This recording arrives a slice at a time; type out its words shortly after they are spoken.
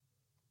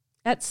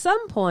At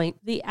some point,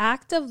 the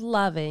act of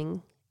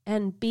loving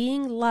and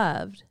being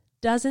loved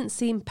doesn't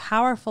seem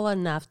powerful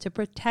enough to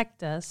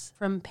protect us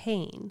from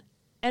pain,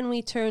 and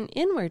we turn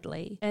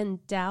inwardly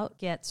and doubt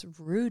gets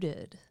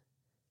rooted.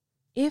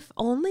 If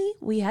only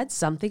we had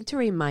something to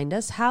remind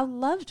us how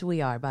loved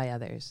we are by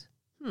others.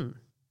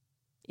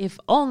 If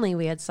only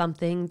we had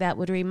something that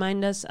would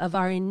remind us of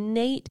our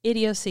innate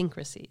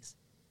idiosyncrasies,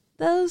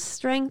 those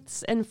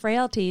strengths and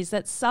frailties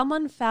that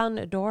someone found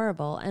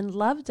adorable and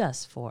loved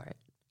us for it.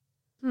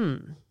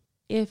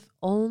 If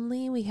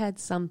only we had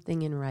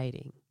something in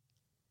writing.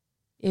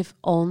 If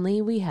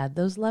only we had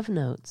those love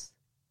notes.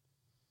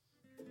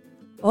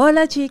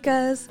 Hola,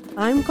 chicas!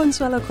 I'm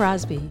Consuelo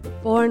Crosby,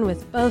 born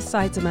with both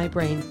sides of my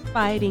brain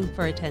fighting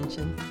for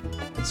attention.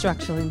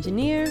 Structural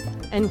engineer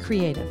and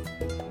creative.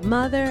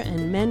 Mother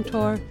and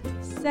mentor,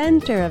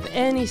 center of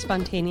any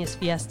spontaneous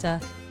fiesta,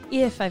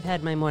 if I've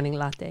had my morning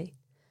latte.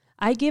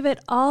 I give it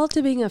all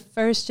to being a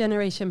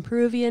first-generation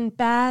Peruvian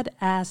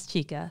badass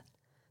chica.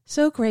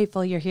 So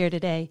grateful you're here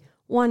today,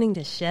 wanting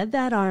to shed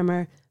that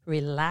armor,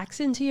 relax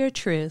into your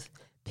truth,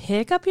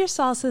 pick up your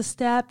salsa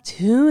step,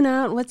 tune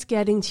out what's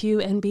getting to you,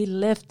 and be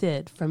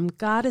lifted from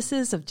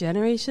goddesses of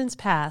generations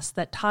past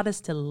that taught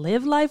us to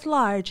live life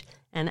large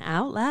and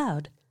out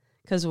loud,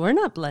 because we're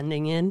not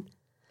blending in.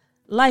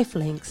 Life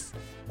links,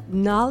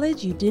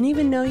 knowledge you didn't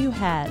even know you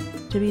had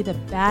to be the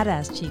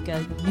badass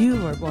chica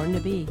you were born to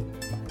be.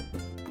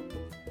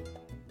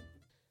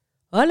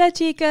 Hola,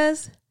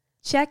 chicas!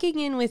 Checking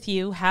in with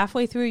you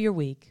halfway through your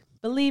week,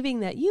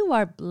 believing that you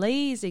are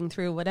blazing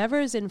through whatever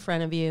is in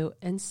front of you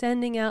and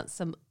sending out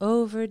some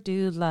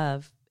overdue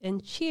love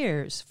and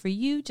cheers for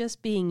you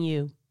just being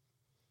you.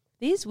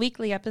 These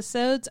weekly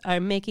episodes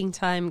are making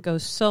time go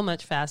so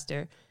much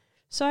faster,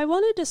 so I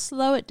wanted to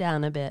slow it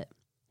down a bit,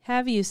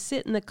 have you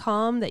sit in the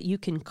calm that you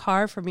can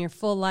carve from your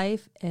full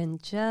life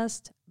and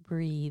just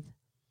breathe.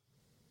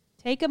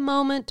 Take a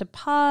moment to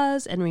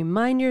pause and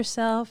remind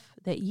yourself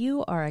that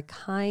you are a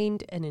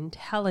kind and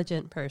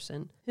intelligent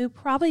person who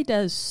probably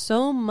does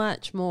so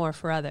much more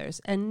for others,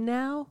 and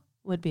now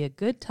would be a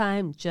good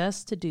time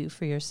just to do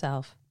for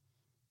yourself.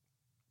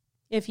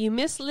 If you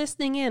missed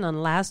listening in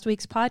on last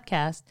week's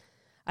podcast,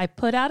 I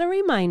put out a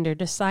reminder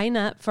to sign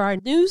up for our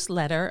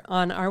newsletter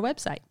on our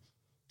website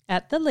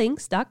at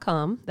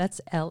thelinks.com,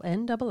 that's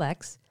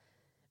LNXX,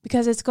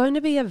 because it's going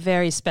to be a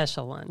very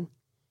special one.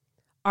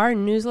 Our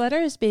newsletter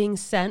is being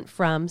sent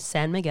from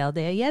San Miguel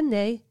de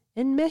Allende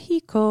in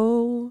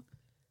Mexico,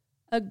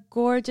 a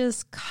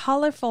gorgeous,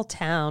 colorful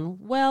town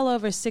well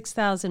over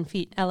 6,000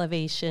 feet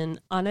elevation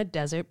on a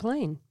desert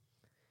plain.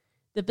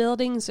 The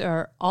buildings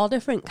are all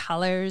different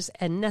colors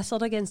and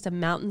nestled against a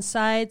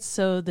mountainside,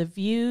 so the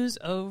views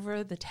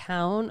over the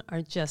town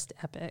are just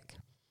epic.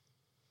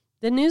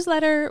 The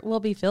newsletter will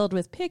be filled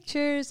with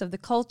pictures of the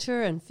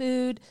culture and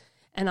food,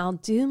 and I'll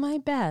do my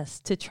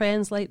best to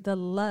translate the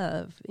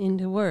love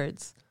into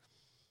words.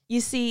 You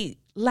see,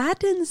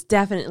 Latins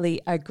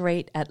definitely are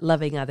great at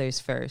loving others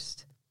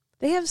first.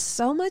 They have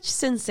so much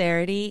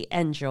sincerity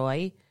and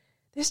joy.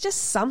 There's just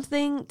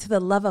something to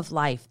the love of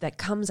life that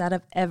comes out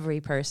of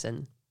every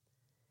person.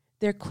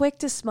 They're quick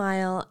to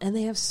smile, and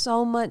they have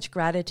so much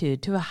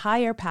gratitude to a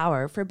higher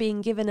power for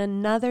being given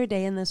another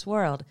day in this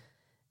world,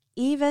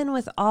 even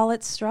with all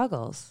its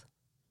struggles.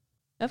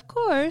 Of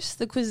course,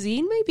 the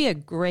cuisine may be a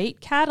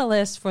great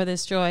catalyst for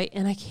this joy,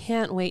 and I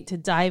can't wait to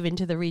dive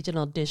into the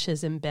regional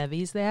dishes and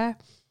bevies there.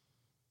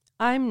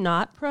 I'm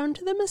not prone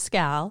to the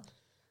mezcal.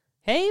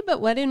 Hey, but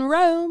when in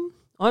Rome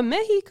or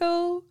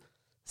Mexico,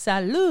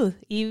 salud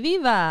y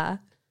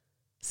viva!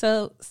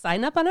 So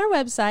sign up on our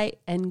website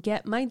and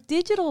get my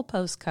digital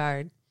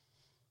postcard.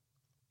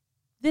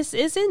 This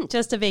isn't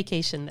just a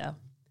vacation, though.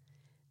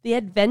 The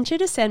adventure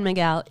to San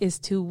Miguel is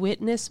to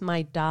witness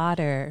my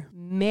daughter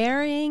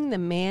marrying the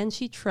man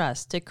she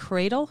trusts to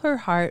cradle her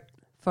heart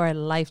for a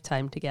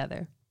lifetime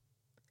together.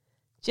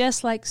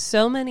 Just like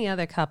so many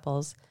other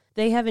couples,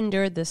 they have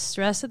endured the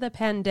stress of the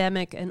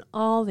pandemic and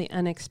all the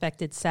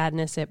unexpected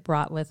sadness it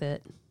brought with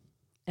it.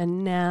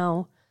 And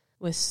now,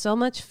 with so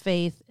much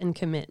faith and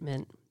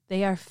commitment,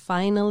 they are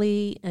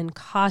finally and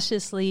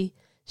cautiously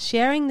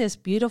sharing this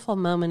beautiful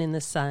moment in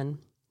the sun,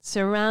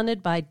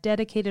 surrounded by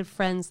dedicated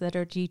friends that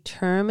are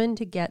determined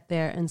to get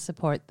there and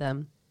support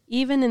them,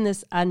 even in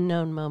this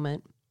unknown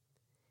moment.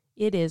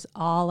 It is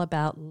all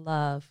about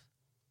love.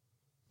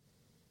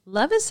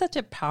 Love is such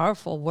a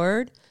powerful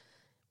word,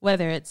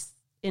 whether it's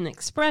in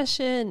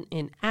expression,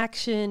 in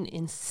action,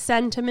 in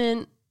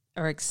sentiment,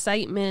 or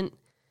excitement.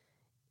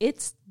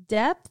 Its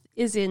depth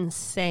is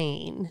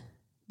insane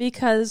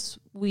because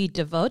we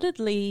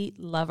devotedly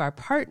love our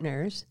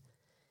partners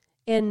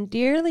and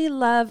dearly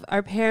love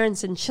our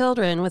parents and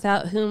children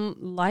without whom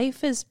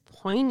life is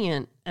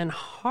poignant and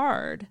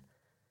hard.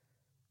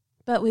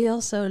 But we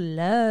also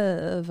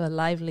love a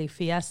lively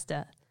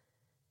fiesta,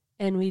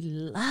 and we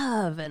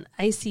love an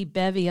icy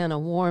bevy on a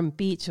warm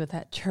beach with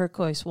that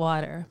turquoise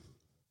water.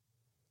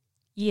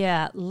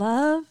 Yeah,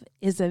 love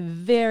is a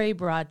very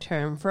broad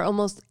term for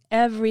almost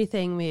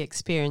everything we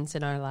experience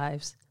in our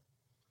lives.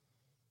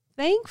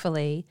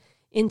 Thankfully,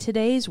 in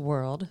today's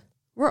world,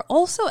 we're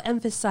also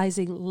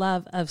emphasizing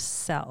love of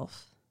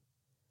self.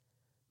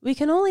 We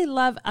can only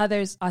love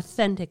others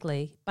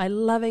authentically by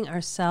loving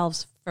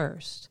ourselves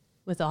first,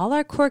 with all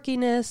our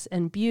quirkiness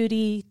and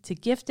beauty to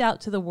gift out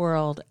to the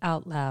world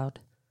out loud.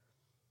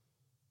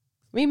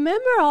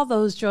 Remember all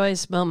those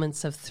joyous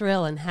moments of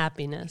thrill and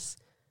happiness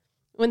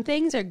when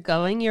things are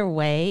going your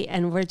way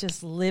and we're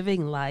just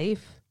living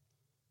life.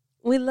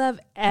 We love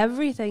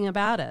everything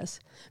about us,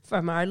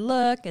 from our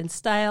look and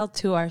style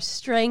to our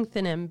strength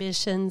and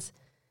ambitions.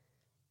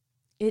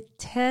 It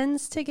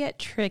tends to get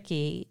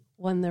tricky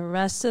when the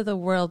rest of the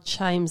world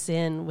chimes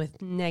in with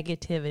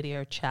negativity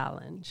or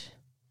challenge.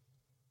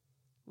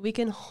 We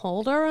can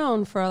hold our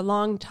own for a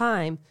long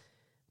time,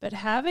 but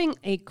having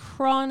a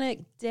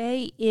chronic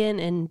day in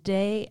and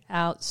day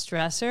out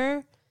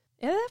stressor,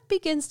 that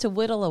begins to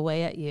whittle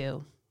away at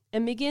you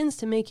and begins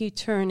to make you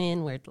turn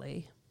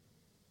inwardly.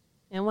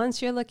 And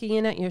once you're looking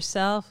in at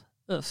yourself,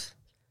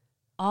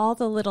 all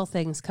the little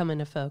things come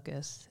into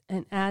focus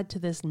and add to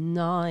this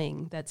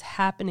gnawing that's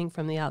happening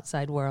from the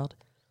outside world.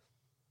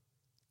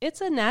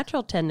 It's a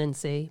natural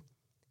tendency,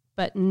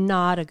 but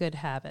not a good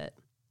habit.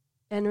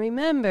 And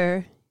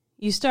remember,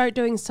 you start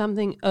doing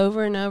something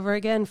over and over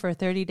again for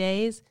 30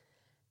 days,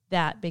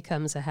 that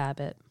becomes a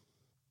habit.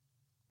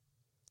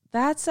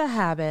 That's a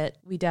habit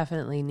we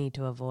definitely need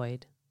to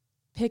avoid,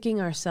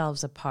 picking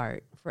ourselves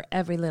apart for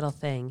every little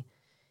thing.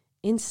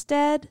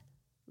 Instead,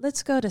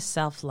 let's go to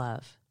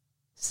self-love.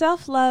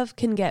 Self-love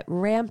can get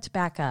ramped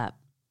back up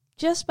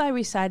just by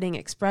reciting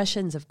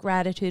expressions of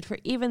gratitude for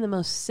even the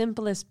most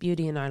simplest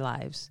beauty in our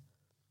lives.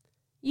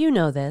 You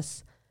know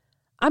this.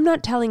 I'm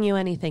not telling you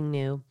anything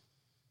new.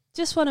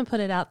 Just want to put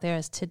it out there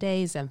as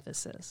today's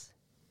emphasis.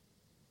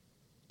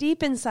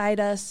 Deep inside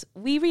us,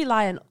 we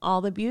rely on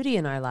all the beauty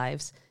in our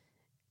lives,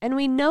 and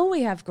we know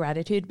we have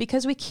gratitude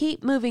because we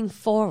keep moving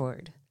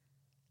forward.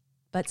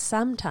 But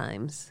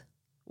sometimes,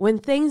 when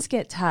things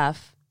get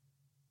tough,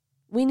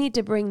 we need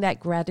to bring that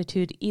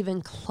gratitude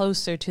even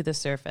closer to the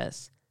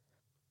surface.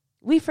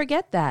 We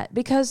forget that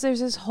because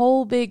there's this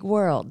whole big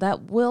world,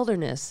 that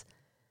wilderness,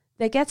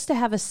 that gets to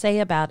have a say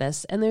about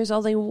us, and there's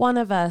only one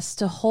of us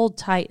to hold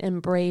tight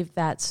and brave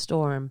that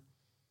storm.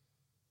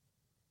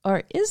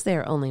 Or is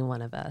there only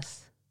one of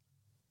us?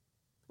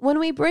 When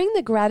we bring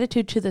the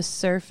gratitude to the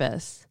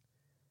surface,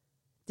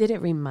 did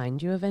it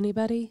remind you of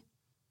anybody?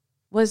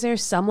 Was there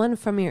someone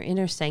from your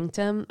inner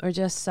sanctum or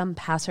just some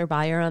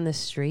passerby on the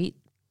street?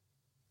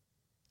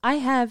 I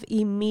have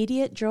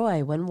immediate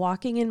joy when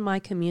walking in my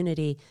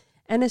community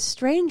and a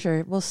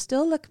stranger will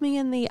still look me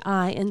in the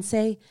eye and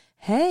say,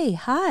 "Hey,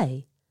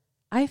 hi."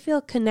 I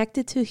feel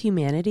connected to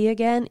humanity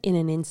again in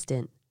an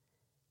instant.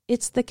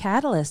 It's the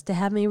catalyst to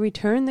have me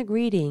return the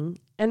greeting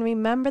and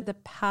remember the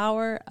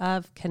power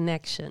of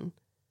connection,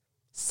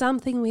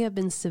 something we have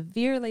been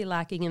severely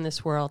lacking in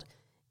this world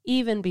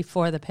even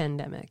before the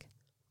pandemic.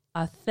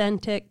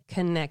 Authentic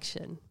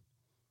connection.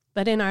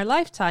 But in our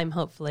lifetime,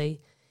 hopefully,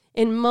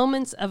 in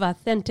moments of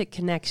authentic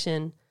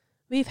connection,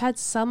 we've had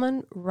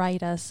someone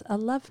write us a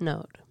love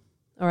note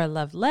or a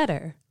love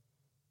letter,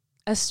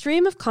 a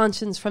stream of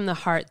conscience from the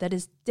heart that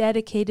is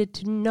dedicated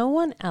to no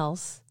one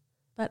else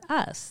but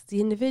us,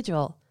 the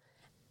individual.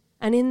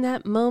 And in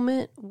that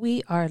moment,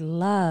 we are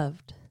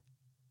loved.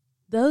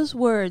 Those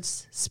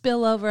words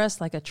spill over us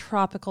like a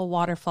tropical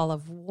waterfall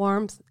of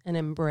warmth and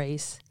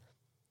embrace.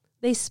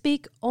 They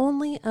speak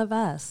only of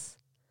us,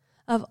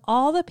 of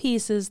all the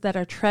pieces that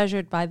are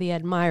treasured by the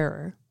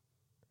admirer.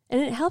 And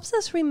it helps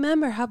us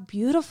remember how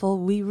beautiful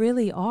we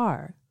really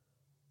are.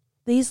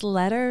 These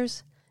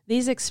letters,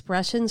 these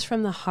expressions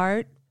from the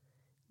heart,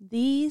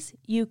 these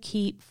you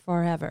keep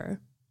forever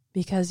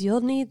because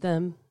you'll need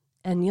them,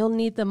 and you'll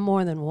need them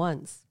more than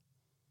once.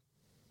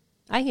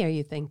 I hear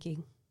you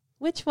thinking,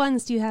 which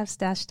ones do you have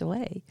stashed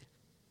away?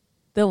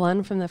 The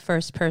one from the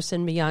first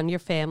person beyond your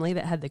family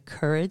that had the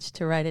courage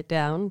to write it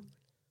down?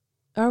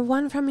 Or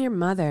one from your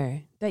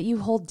mother that you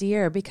hold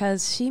dear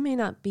because she may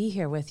not be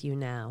here with you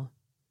now?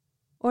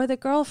 Or the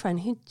girlfriend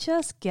who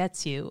just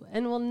gets you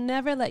and will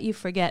never let you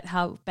forget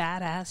how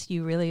badass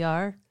you really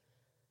are?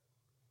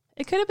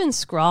 It could have been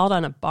scrawled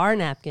on a bar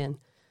napkin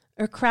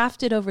or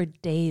crafted over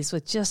days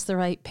with just the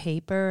right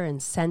paper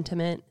and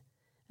sentiment,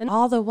 and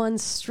all the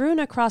ones strewn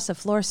across the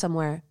floor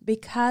somewhere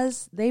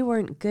because they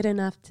weren't good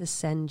enough to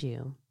send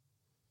you.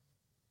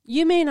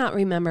 You may not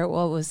remember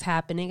what was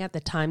happening at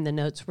the time the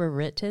notes were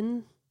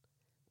written,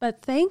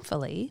 but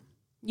thankfully,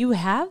 you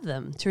have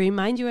them to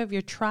remind you of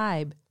your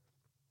tribe,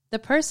 the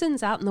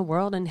persons out in the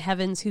world and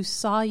heavens who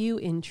saw you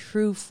in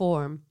true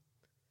form,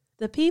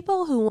 the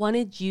people who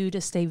wanted you to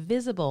stay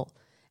visible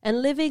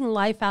and living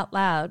life out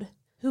loud,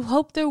 who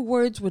hoped their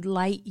words would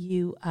light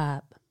you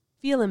up,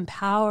 feel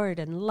empowered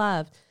and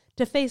loved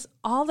to face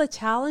all the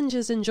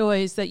challenges and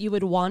joys that you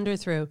would wander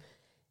through.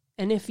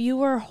 And if you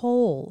were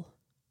whole,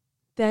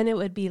 then it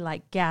would be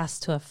like gas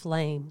to a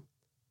flame.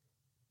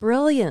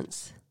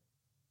 Brilliance.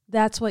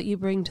 That's what you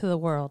bring to the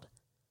world.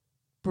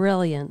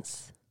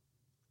 Brilliance.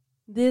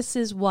 This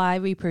is why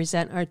we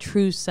present our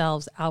true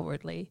selves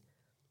outwardly,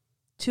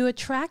 to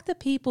attract the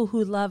people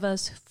who love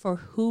us for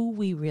who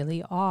we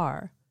really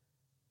are.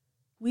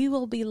 we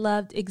will be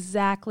loved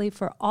exactly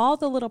for all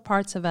the little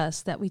parts of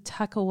us that we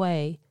tuck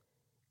away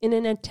in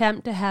an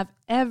attempt to have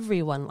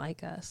everyone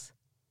like us.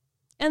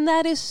 And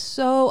that is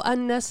so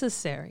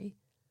unnecessary.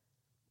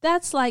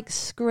 That's like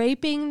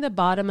scraping the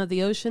bottom of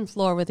the ocean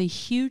floor with a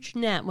huge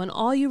net when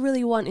all you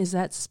really want is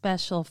that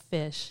special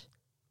fish,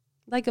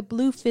 like a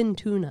bluefin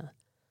tuna.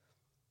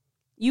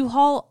 You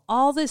haul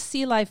all this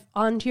sea life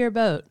onto your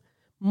boat,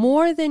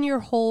 more than your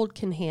hold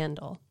can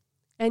handle,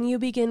 and you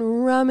begin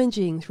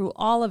rummaging through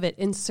all of it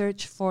in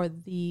search for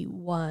the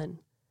one.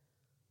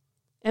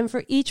 And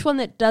for each one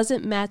that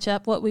doesn't match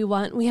up what we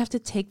want, we have to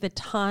take the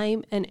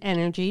time and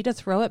energy to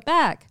throw it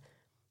back.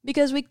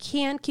 Because we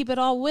can't keep it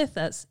all with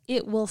us.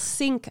 It will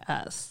sink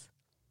us.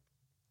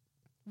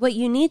 What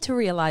you need to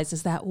realize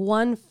is that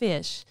one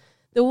fish,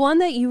 the one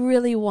that you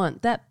really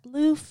want, that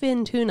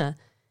bluefin tuna,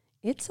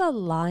 it's a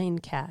line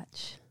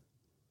catch.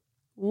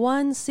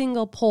 One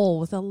single pole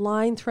with a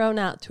line thrown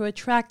out to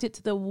attract it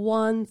to the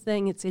one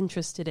thing it's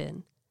interested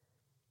in.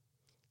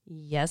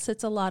 Yes,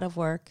 it's a lot of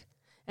work,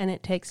 and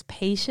it takes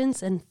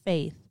patience and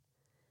faith,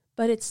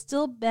 but it's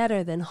still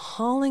better than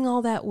hauling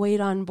all that weight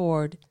on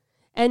board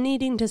and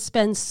needing to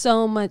spend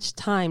so much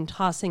time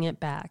tossing it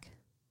back.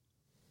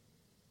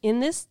 In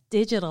this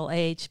digital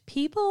age,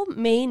 people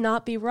may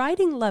not be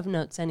writing love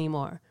notes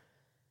anymore,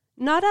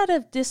 not out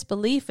of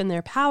disbelief in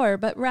their power,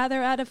 but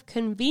rather out of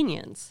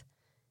convenience.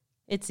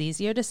 It's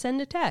easier to send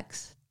a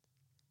text.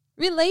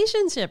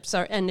 Relationships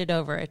are ended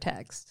over a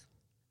text.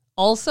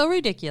 Also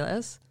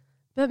ridiculous,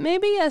 but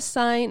maybe a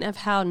sign of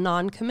how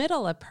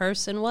non-committal a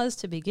person was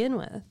to begin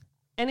with.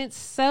 And it's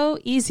so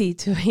easy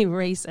to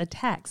erase a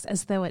text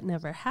as though it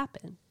never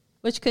happened,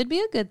 which could be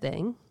a good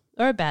thing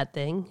or a bad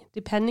thing,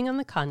 depending on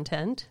the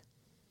content.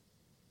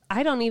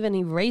 I don't even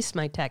erase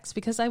my text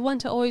because I want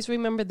to always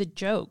remember the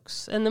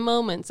jokes and the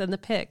moments and the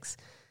pics.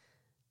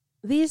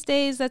 These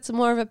days, that's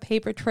more of a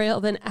paper trail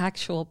than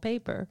actual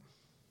paper.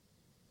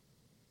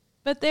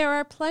 But there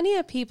are plenty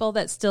of people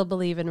that still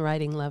believe in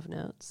writing love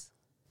notes.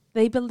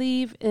 They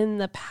believe in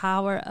the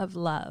power of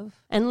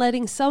love and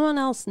letting someone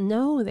else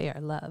know they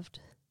are loved.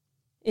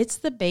 It's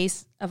the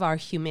base of our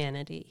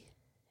humanity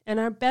and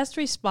our best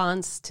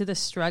response to the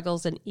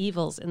struggles and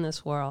evils in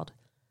this world.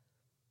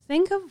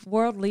 Think of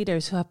world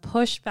leaders who have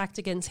pushed back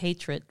against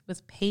hatred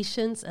with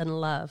patience and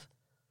love.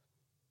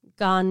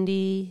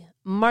 Gandhi,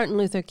 Martin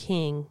Luther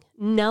King,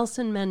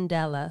 Nelson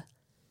Mandela.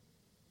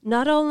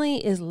 Not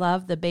only is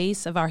love the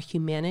base of our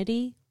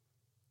humanity,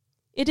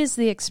 it is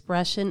the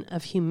expression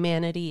of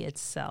humanity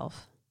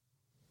itself.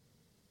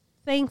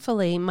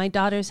 Thankfully, my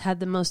daughters had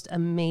the most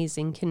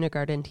amazing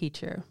kindergarten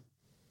teacher.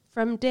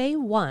 From day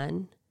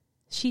one,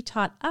 she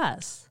taught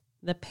us,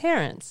 the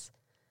parents,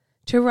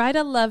 to write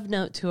a love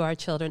note to our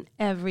children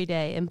every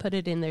day and put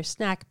it in their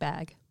snack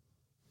bag.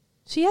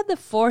 She had the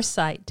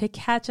foresight to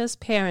catch us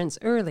parents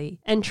early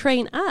and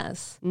train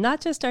us, not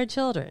just our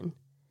children,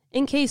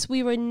 in case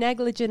we were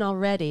negligent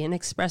already in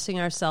expressing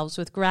ourselves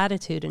with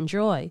gratitude and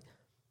joy.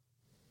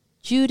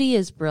 Judy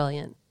is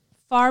brilliant,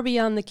 far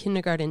beyond the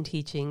kindergarten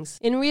teachings,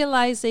 in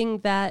realizing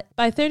that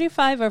by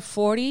 35 or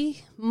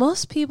 40,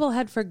 most people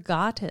had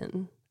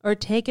forgotten or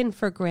taken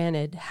for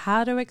granted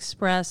how to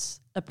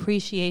express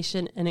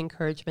appreciation and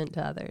encouragement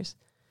to others.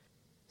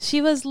 She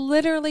was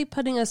literally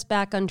putting us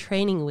back on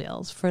training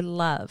wheels for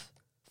love,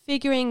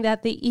 figuring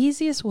that the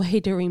easiest way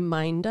to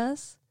remind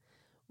us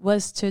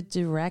was to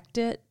direct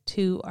it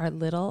to our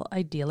little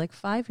idyllic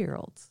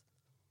 5-year-olds.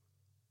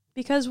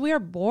 Because we are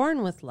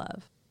born with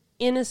love,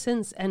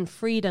 innocence, and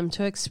freedom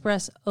to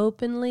express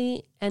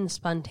openly and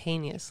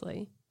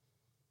spontaneously.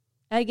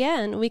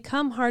 Again, we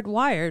come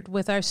hardwired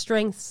with our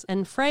strengths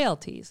and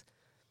frailties.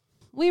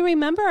 We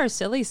remember our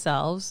silly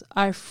selves,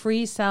 our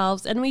free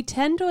selves, and we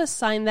tend to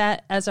assign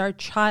that as our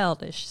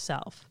childish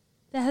self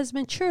that has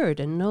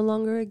matured and no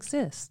longer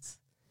exists.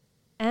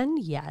 And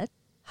yet,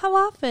 how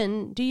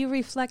often do you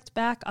reflect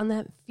back on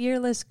that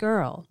fearless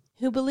girl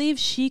who believed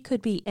she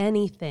could be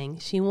anything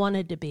she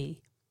wanted to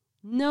be?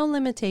 No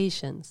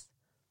limitations.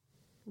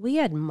 We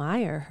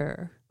admire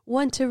her,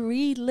 want to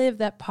relive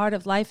that part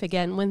of life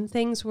again when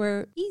things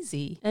were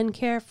easy and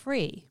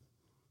carefree.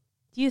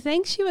 Do you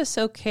think she was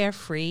so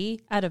carefree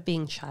out of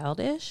being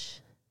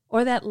childish?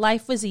 Or that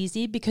life was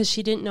easy because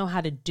she didn't know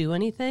how to do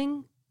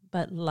anything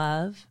but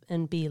love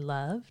and be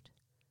loved?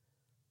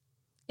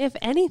 If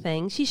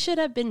anything, she should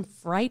have been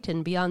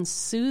frightened beyond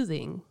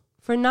soothing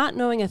for not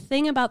knowing a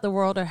thing about the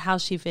world or how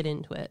she fit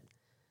into it.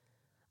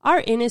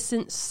 Our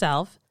innocent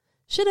self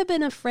should have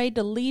been afraid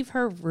to leave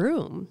her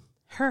room,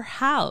 her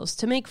house,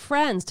 to make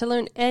friends, to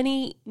learn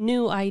any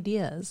new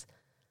ideas.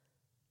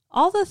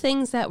 All the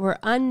things that were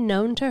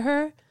unknown to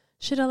her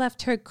should have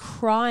left her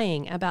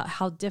crying about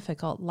how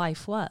difficult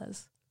life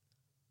was.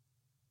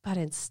 But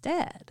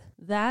instead,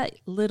 that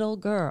little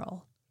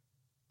girl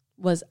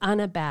was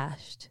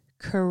unabashed,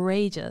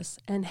 courageous,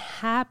 and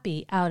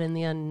happy out in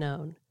the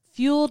unknown,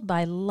 fueled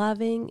by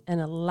loving and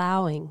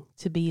allowing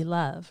to be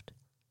loved.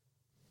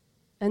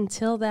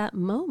 Until that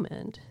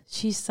moment,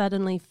 she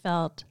suddenly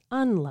felt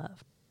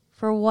unloved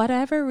for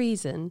whatever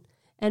reason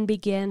and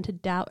began to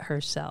doubt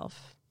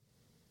herself.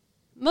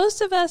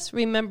 Most of us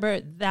remember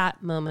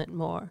that moment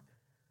more.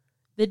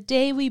 The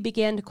day we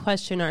began to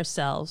question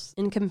ourselves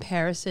in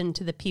comparison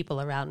to the people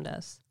around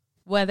us.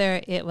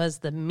 Whether it was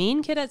the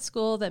mean kid at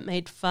school that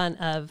made fun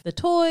of the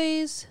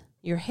toys,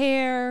 your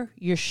hair,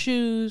 your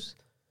shoes,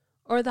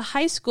 or the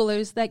high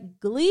schoolers that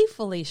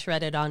gleefully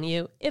shredded on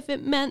you if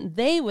it meant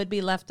they would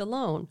be left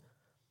alone.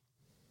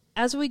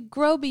 As we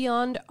grow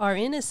beyond our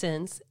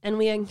innocence and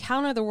we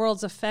encounter the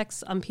world's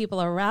effects on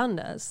people around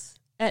us,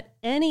 at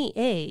any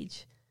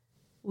age,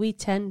 we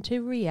tend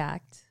to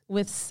react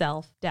with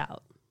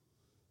self-doubt.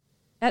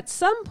 At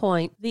some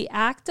point, the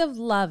act of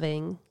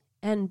loving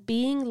and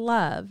being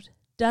loved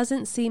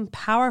doesn't seem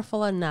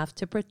powerful enough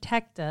to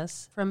protect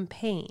us from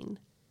pain,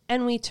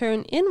 and we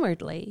turn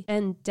inwardly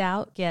and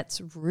doubt gets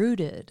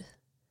rooted.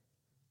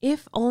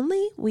 If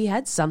only we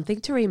had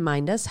something to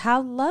remind us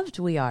how loved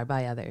we are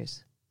by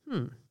others.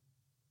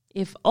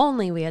 If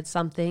only we had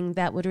something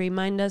that would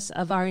remind us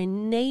of our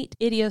innate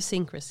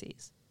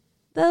idiosyncrasies.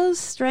 Those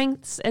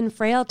strengths and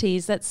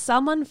frailties that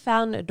someone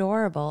found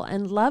adorable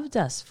and loved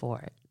us for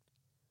it.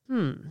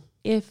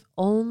 If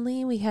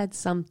only we had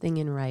something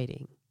in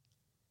writing.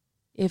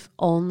 If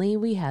only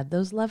we had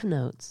those love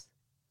notes.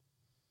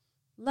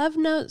 Love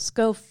notes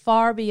go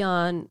far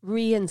beyond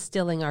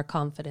reinstilling our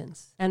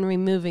confidence and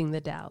removing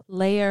the doubt,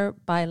 layer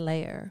by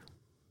layer.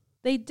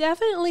 They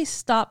definitely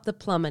stop the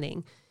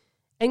plummeting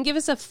and give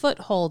us a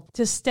foothold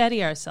to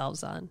steady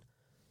ourselves on.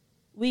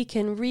 We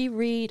can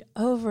reread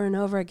over and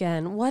over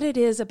again what it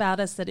is about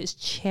us that is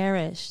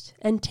cherished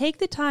and take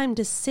the time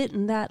to sit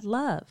in that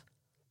love,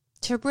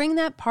 to bring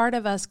that part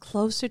of us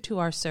closer to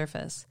our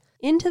surface,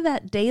 into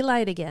that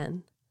daylight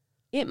again.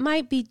 It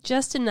might be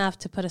just enough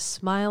to put a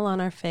smile on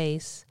our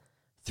face,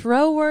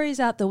 throw worries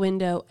out the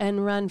window,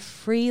 and run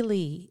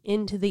freely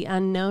into the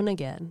unknown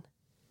again.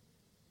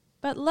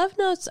 But love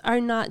notes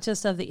are not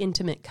just of the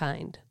intimate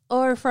kind,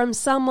 or from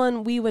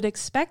someone we would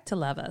expect to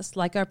love us,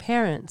 like our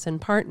parents and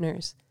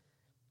partners.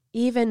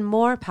 Even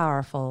more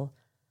powerful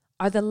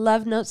are the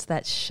love notes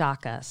that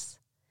shock us,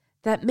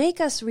 that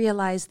make us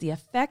realize the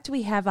effect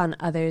we have on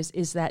others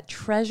is that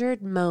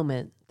treasured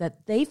moment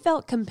that they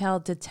felt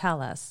compelled to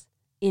tell us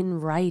in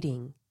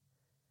writing.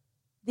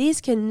 These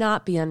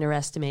cannot be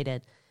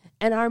underestimated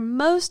and are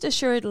most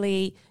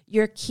assuredly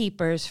your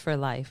keepers for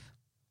life.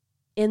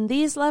 In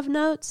these love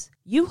notes,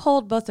 you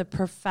hold both a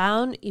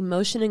profound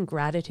emotion and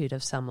gratitude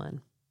of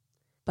someone,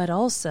 but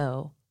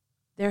also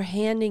they're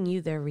handing you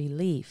their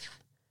relief,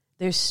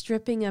 their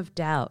stripping of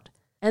doubt,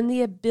 and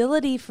the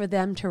ability for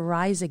them to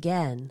rise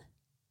again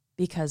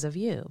because of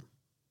you.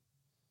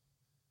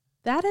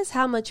 That is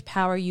how much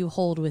power you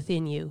hold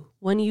within you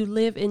when you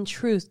live in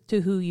truth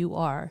to who you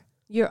are.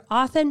 Your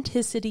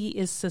authenticity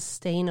is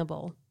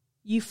sustainable.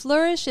 You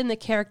flourish in the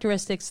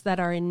characteristics that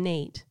are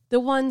innate, the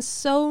ones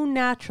so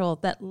natural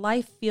that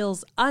life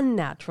feels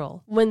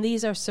unnatural when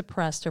these are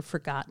suppressed or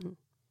forgotten.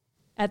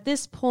 At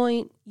this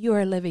point, you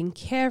are living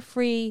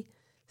carefree,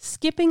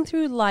 skipping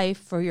through life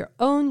for your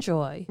own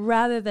joy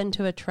rather than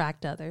to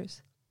attract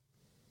others.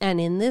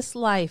 And in this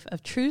life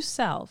of true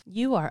self,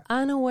 you are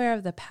unaware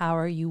of the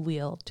power you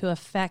wield to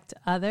affect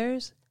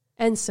others.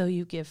 And so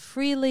you give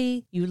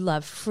freely, you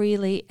love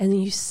freely,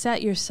 and you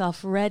set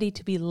yourself ready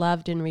to be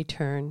loved in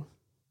return.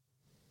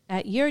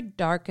 At your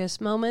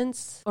darkest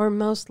moments or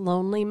most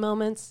lonely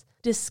moments,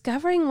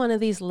 discovering one of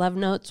these love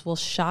notes will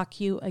shock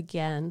you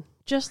again,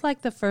 just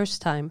like the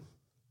first time.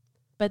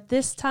 But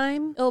this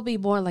time, it'll be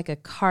more like a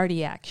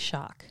cardiac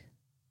shock,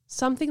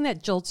 something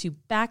that jolts you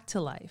back to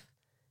life.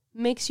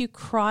 Makes you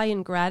cry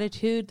in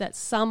gratitude that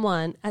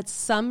someone at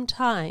some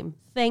time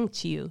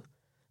thanked you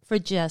for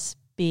just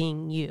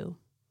being you.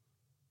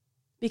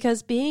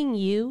 Because being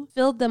you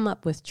filled them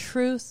up with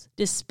truth,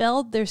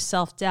 dispelled their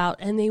self-doubt,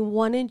 and they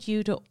wanted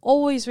you to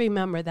always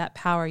remember that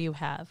power you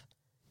have.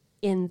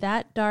 In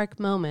that dark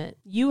moment,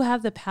 you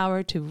have the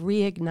power to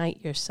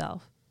reignite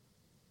yourself.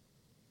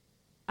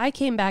 I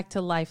came back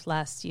to life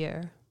last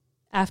year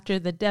after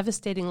the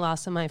devastating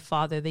loss of my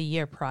father the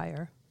year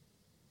prior.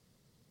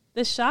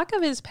 The shock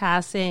of his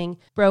passing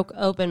broke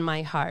open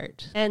my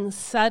heart, and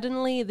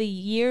suddenly the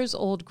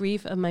years-old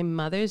grief of my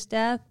mother's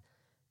death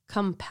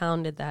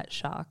compounded that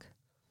shock.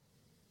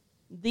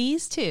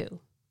 These two,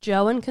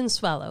 Joe and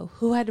Consuelo,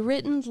 who had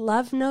written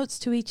love notes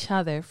to each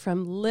other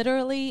from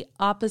literally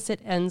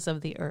opposite ends of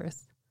the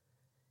earth.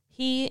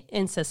 He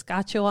in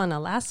Saskatchewan,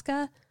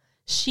 Alaska,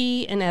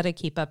 she in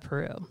Arequipa,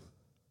 Peru.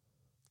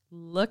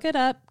 Look it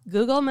up,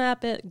 Google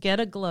map it, get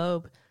a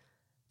globe.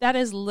 That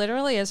is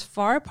literally as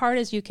far apart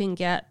as you can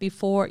get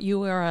before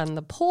you are on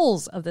the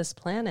poles of this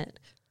planet.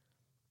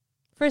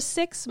 For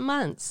 6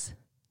 months,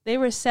 they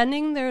were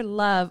sending their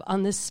love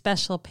on this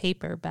special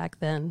paper back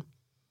then.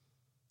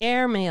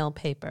 Airmail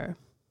paper.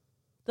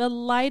 The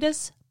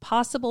lightest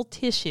possible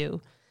tissue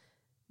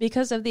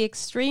because of the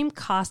extreme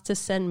cost to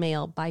send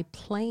mail by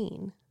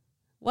plane.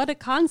 What a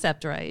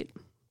concept, right?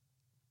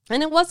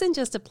 And it wasn't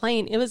just a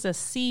plane, it was a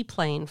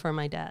seaplane for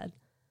my dad.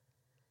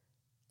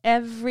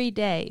 Every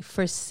day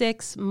for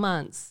 6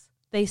 months,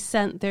 they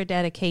sent their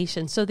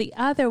dedication so the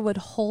other would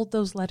hold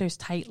those letters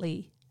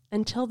tightly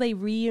until they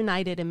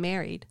reunited and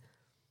married.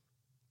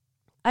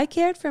 I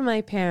cared for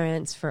my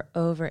parents for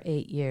over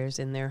 8 years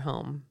in their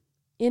home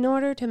in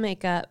order to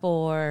make up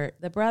for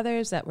the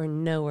brothers that were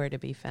nowhere to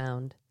be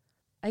found.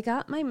 I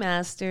got my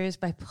master's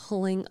by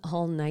pulling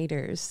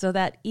all-nighters so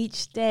that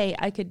each day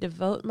I could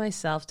devote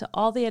myself to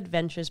all the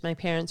adventures my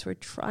parents were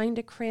trying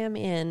to cram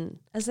in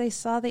as they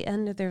saw the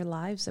end of their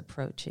lives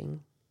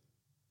approaching.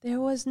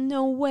 There was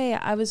no way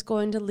I was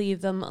going to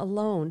leave them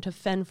alone to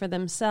fend for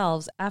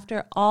themselves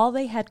after all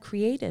they had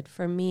created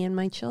for me and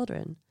my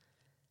children.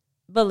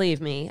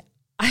 Believe me,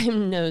 I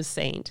am no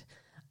saint.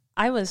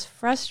 I was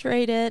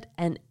frustrated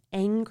and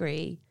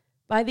angry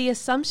by the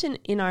assumption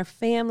in our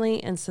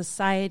family and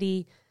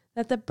society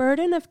that the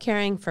burden of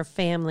caring for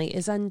family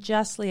is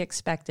unjustly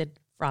expected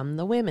from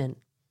the women.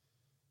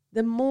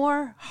 The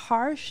more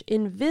harsh,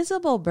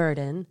 invisible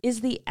burden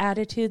is the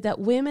attitude that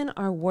women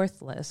are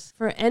worthless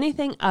for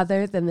anything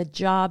other than the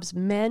jobs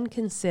men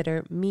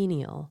consider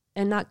menial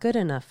and not good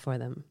enough for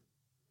them.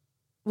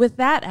 With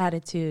that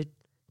attitude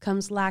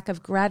comes lack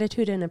of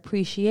gratitude and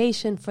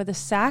appreciation for the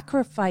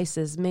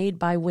sacrifices made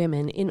by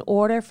women in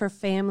order for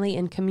family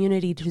and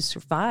community to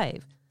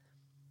survive.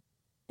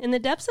 In the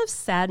depths of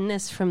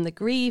sadness from the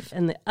grief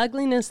and the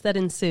ugliness that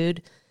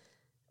ensued,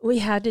 we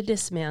had to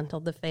dismantle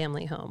the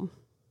family home.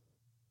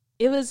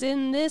 It was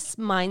in this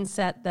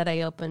mindset that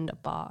I opened a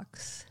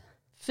box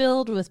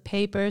filled with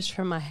papers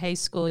from my high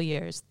school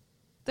years,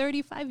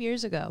 35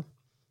 years ago.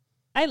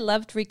 I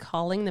loved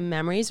recalling the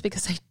memories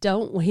because I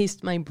don't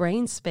waste my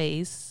brain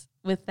space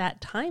with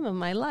that time of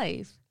my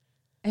life.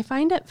 I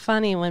find it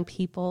funny when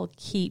people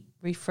keep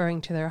referring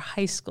to their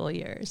high school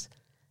years.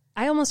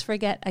 I almost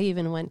forget I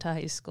even went to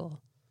high school.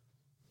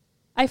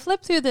 I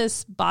flipped through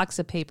this box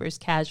of papers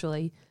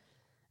casually,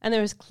 and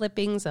there was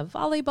clippings of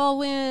volleyball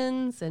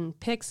wins and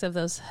pics of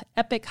those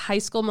epic high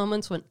school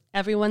moments when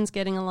everyone's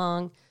getting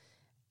along.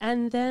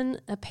 And then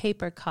a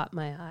paper caught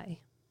my eye.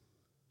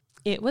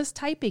 It was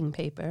typing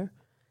paper,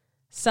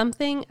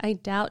 something I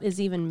doubt is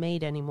even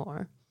made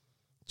anymore.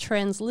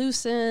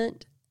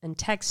 Translucent and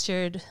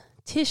textured,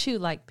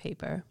 tissue-like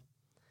paper.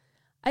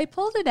 I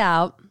pulled it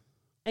out,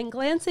 and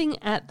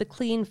glancing at the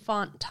clean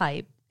font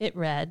type, it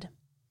read,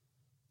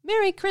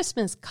 "Merry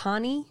Christmas,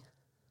 Connie."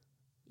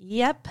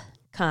 Yep,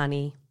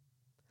 Connie.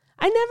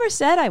 I never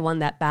said I won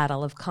that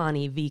battle of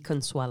Connie v.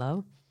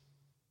 Consuelo.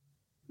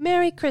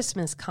 Merry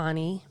Christmas,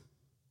 Connie.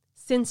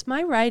 Since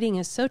my writing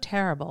is so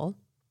terrible,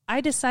 I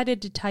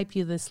decided to type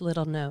you this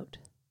little note.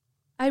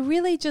 I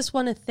really just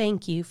want to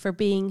thank you for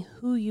being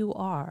who you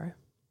are.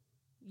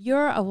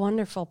 You're a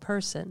wonderful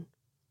person.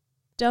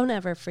 Don't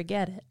ever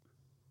forget it.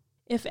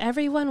 If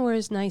everyone were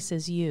as nice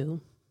as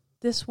you,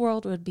 this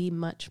world would be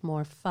much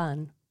more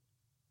fun.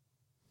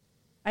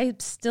 I'm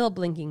still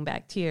blinking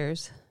back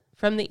tears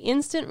from the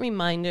instant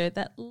reminder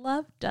that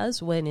love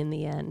does win in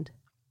the end.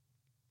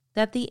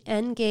 That the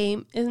end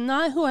game is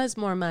not who has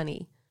more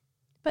money,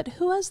 but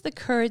who has the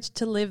courage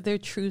to live their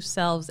true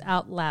selves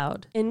out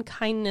loud in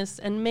kindness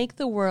and make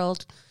the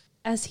world,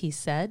 as he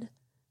said,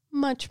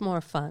 much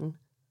more fun.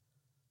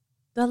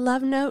 The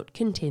love note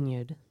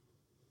continued.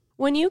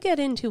 When you get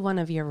into one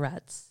of your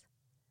ruts,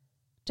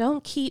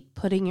 don't keep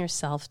putting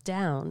yourself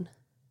down.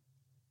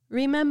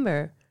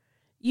 Remember,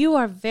 you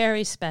are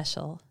very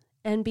special,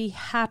 and be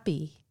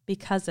happy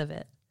because of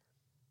it.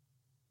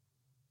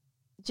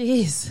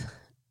 Geez,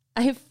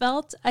 I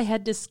felt I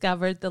had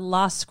discovered the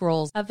lost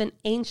scrolls of an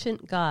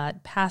ancient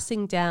God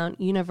passing down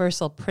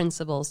universal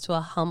principles to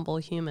a humble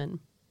human.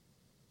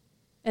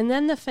 And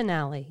then the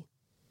finale.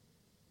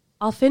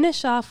 I'll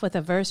finish off with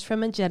a verse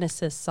from a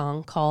Genesis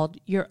song called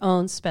Your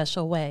Own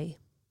Special Way.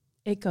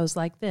 It goes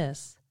like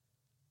this.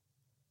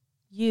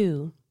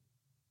 You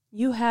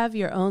have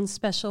your own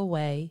special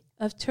way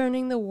of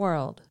turning the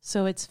world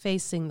so it's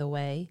facing the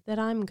way that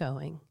I'm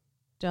going.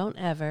 Don't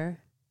ever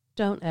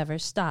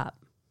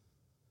stop.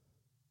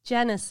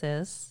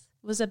 Genesis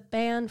was a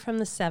band from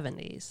the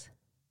 70s.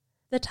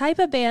 The type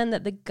of band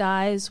that the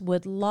guys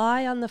would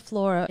lie on the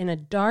floor in a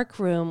dark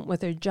room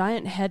with their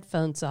giant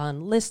headphones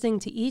on, listening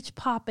to each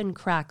pop and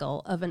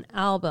crackle of an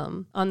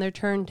album on their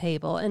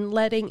turntable and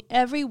letting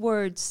every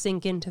word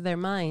sink into their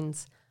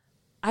minds.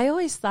 I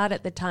always thought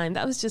at the time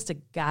that was just a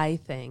guy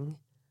thing.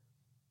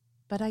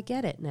 But I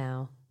get it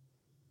now.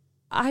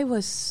 I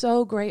was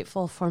so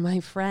grateful for my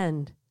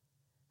friend,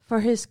 for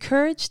his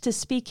courage to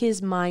speak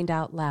his mind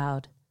out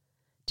loud,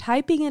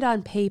 typing it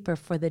on paper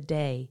for the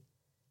day,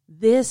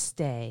 this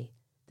day,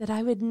 that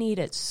I would need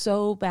it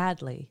so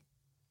badly.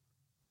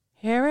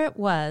 Here it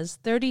was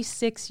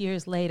 36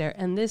 years later,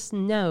 and this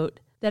note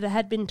that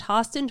had been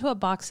tossed into a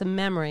box of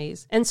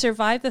memories and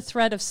survived the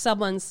threat of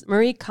someone's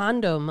Marie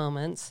Kondo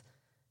moments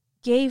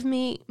gave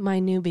me my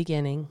new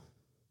beginning,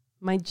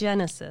 my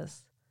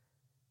Genesis.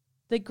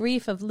 The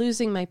grief of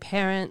losing my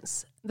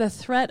parents, the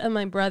threat of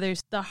my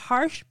brothers, the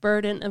harsh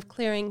burden of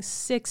clearing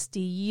 60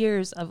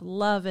 years of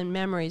love and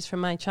memories from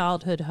my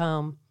childhood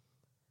home.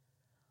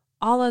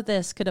 All of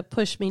this could have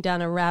pushed me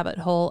down a rabbit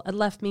hole and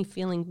left me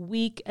feeling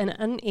weak and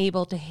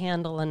unable to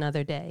handle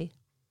another day.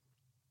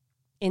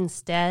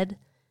 Instead,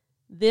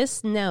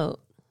 this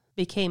note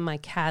became my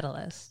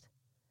catalyst,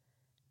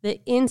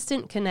 the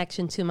instant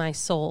connection to my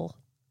soul,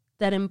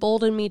 that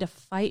embolden me to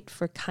fight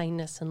for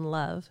kindness and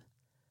love,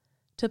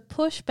 to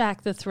push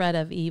back the threat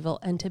of evil,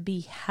 and to be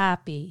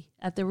happy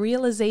at the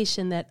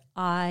realization that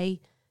I,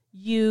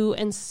 you,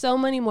 and so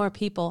many more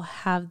people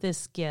have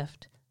this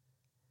gift,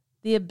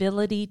 the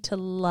ability to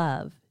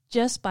love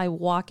just by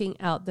walking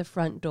out the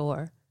front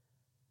door,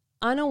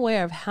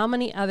 unaware of how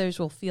many others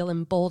will feel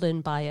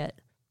emboldened by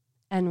it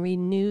and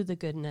renew the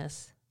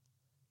goodness.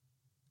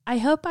 I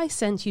hope I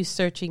sent you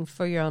searching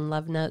for your own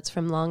love notes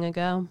from long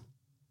ago.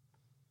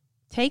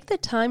 Take the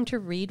time to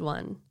read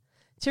one,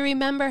 to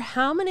remember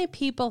how many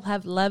people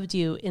have loved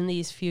you in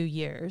these few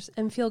years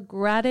and feel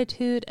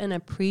gratitude and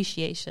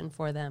appreciation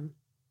for them.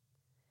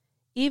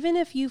 Even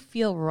if you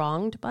feel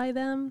wronged by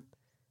them,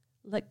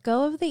 let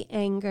go of the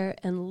anger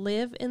and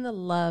live in the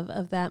love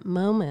of that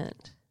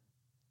moment.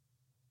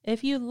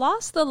 If you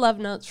lost the love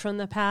notes from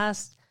the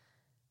past,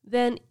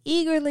 then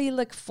eagerly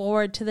look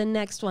forward to the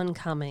next one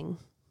coming.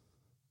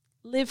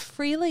 Live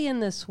freely in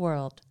this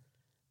world.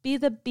 Be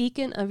the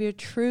beacon of your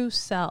true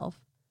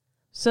self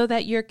so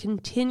that you're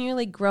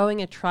continually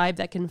growing a tribe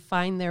that can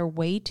find their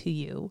way to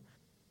you.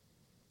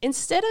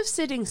 Instead of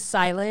sitting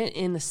silent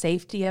in the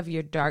safety of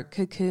your dark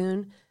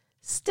cocoon,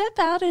 step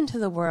out into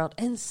the world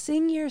and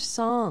sing your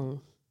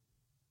song.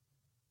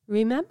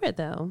 Remember,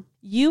 though,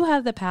 you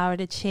have the power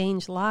to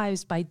change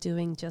lives by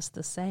doing just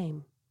the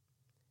same.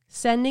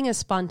 Sending a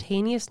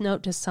spontaneous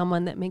note to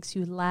someone that makes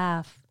you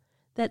laugh,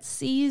 that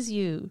sees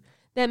you,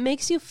 that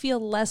makes you feel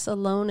less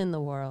alone in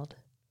the world.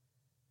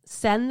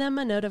 Send them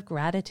a note of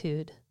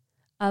gratitude,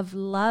 of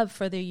love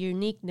for their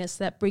uniqueness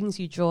that brings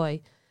you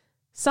joy,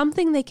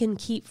 something they can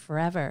keep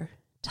forever,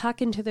 tuck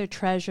into their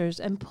treasures,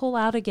 and pull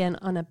out again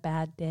on a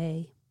bad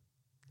day.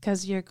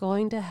 Because you're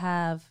going to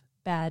have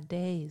bad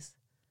days.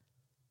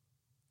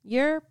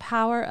 Your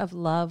power of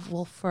love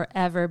will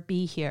forever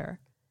be here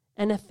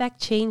and affect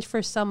change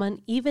for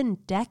someone even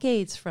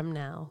decades from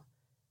now.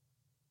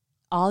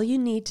 All you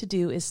need to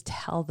do is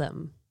tell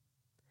them.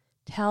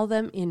 Tell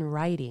them in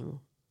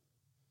writing.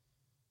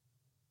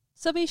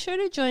 So be sure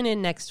to join in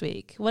next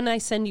week when I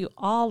send you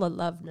all a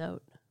love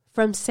note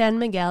from San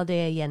Miguel de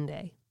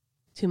Allende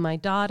to my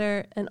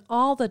daughter and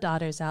all the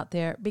daughters out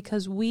there,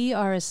 because we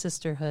are a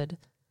sisterhood.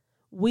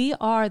 We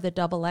are the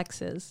double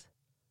X's.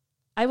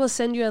 I will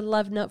send you a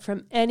love note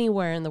from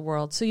anywhere in the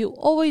world so you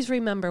always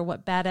remember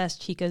what badass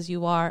chicas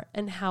you are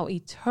and how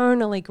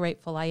eternally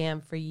grateful I am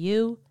for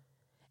you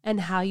and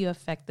how you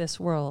affect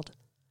this world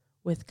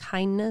with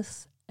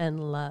kindness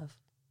and love.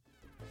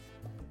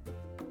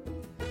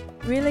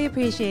 Really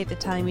appreciate the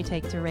time you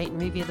take to rate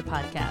and review the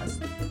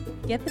podcast.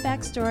 Get the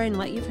backstory and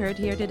what you've heard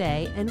here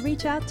today and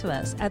reach out to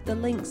us at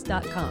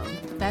thelinks.com.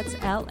 That's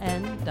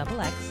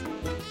LNXX.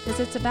 Because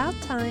it's about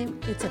time,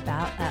 it's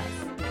about us.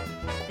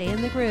 Stay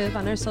in the groove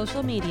on our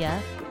social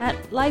media at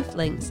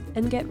Lifelinks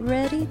and get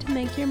ready to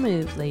make your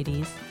move,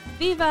 ladies.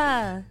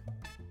 Viva!